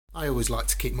I always like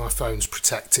to keep my phones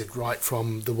protected right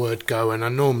from the word go, and I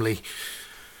normally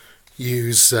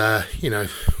use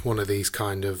one of these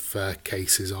kind of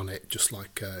cases on it, just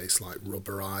like it's like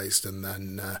rubberized, and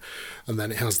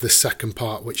then it has this second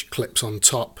part which clips on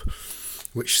top,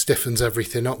 which stiffens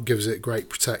everything up, gives it great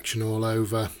protection all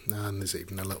over. And there's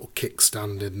even a little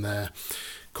kickstand in there,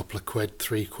 a couple of quid,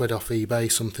 £3 off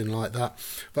eBay, something like that.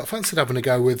 But I fancied having a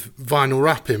go with vinyl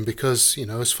wrapping because,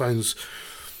 as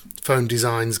phone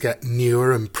designs get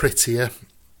newer and prettier,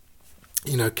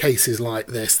 cases like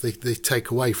this, they take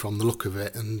away from the look of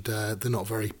it, and they're not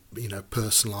very,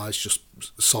 personalised, just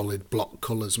solid block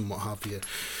colours and what have you.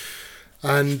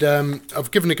 And I've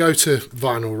given a go to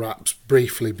vinyl wraps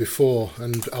briefly before,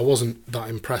 and I wasn't that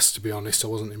impressed, to be honest. I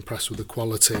wasn't impressed with the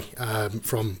quality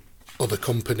from other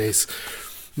companies.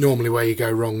 Normally where you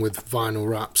go wrong with vinyl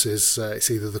wraps is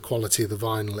it's either the quality of the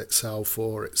vinyl itself,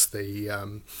 or it's the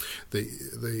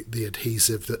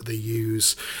adhesive that they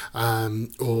use,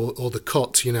 or the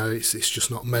cut. It's just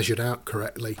not measured out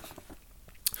correctly.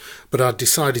 But I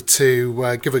decided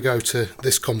to give a go to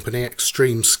this company,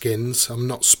 Extreme Skins. I'm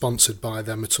not sponsored by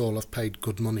them at all. I've paid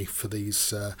good money for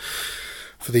these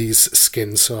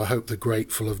skins, so I hope they're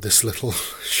grateful of this little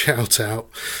shout out.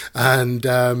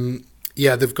 And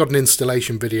yeah, they've got an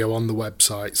installation video on the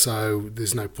website, so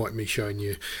there's no point in me showing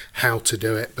you how to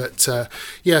do it. But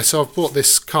yeah, so I've bought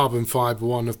this carbon fibre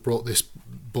one. I've bought this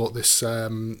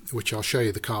which I'll show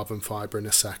you the carbon fibre in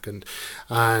a second,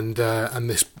 and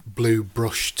this blue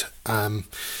brushed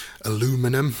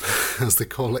aluminum, as they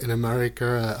call it in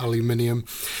America, aluminium.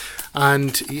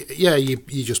 And yeah, you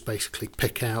just basically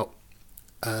pick out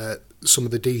some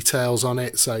of the details on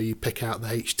it. So you pick out the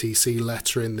HTC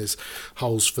lettering, there's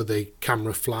holes for the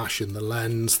camera flash and the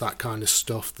lens, that kind of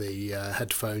stuff, the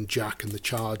headphone jack and the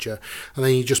charger, and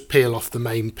then you just peel off the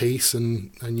main piece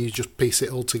and you just piece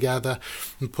it all together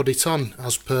and put it on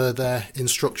as per their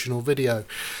instructional video.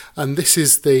 And this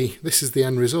is the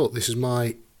end result. This is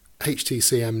my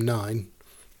HTC M9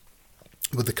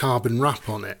 with the carbon wrap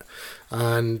on it,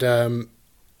 and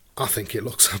I think it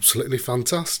looks absolutely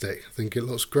fantastic. I think it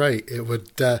looks great. It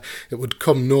would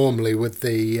come normally with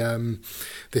the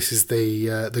this is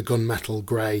the gunmetal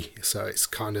grey, so it's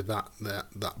kind of that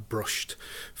brushed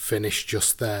finish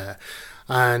just there,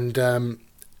 and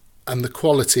the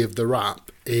quality of the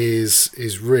wrap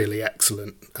is really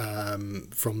excellent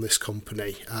from this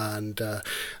company, and the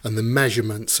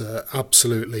measurements are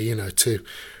absolutely to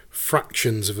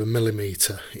fractions of a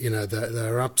millimetre.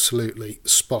 They're absolutely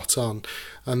spot on,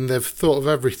 and they've thought of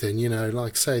everything.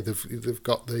 Like I say, you've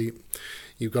got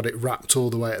it wrapped all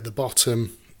the way at the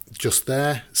bottom, just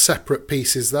there, separate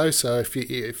pieces though, so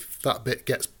if that bit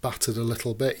gets battered a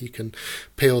little bit, you can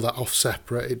peel that off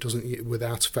separate. It doesn't,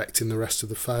 without affecting the rest of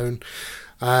the phone.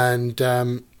 And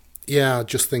yeah, I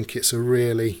just think it's a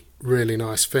really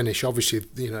nice finish. Obviously,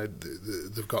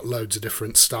 they've got loads of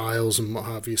different styles and what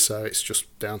have you, so it's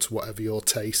just down to whatever your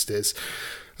taste is.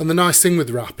 And the nice thing with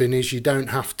wrapping is you don't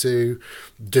have to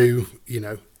do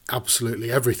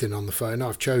absolutely everything on the phone.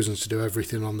 I've chosen to do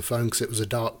everything on the phone because it was a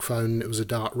dark phone, it was a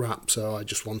dark wrap, so I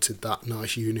just wanted that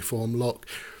nice uniform look.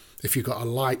 If you've got a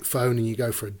light phone and you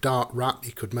go for a dark wrap,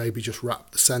 you could maybe just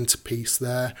wrap the centerpiece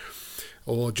there,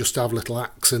 or just have little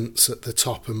accents at the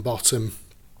top and bottom.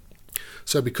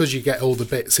 So because you get all the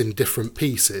bits in different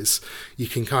pieces, you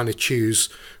can kind of choose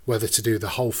whether to do the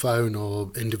whole phone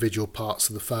or individual parts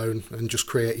of the phone and just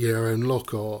create your own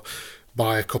look, or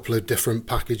buy a couple of different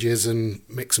packages and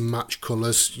mix and match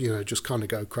colours, just kind of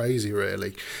go crazy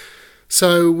really.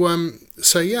 So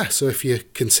yeah, so if you're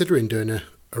considering doing a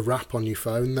wrap on your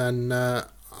phone, then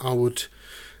I would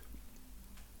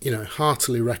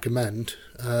heartily recommend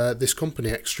this company,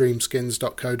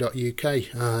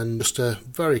 extremeskins.co.uk. And just a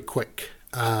very quick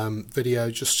video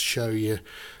just to show you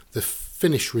the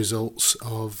finished results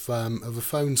of a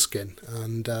phone skin,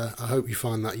 and I hope you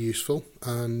find that useful,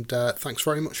 and thanks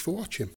very much for watching.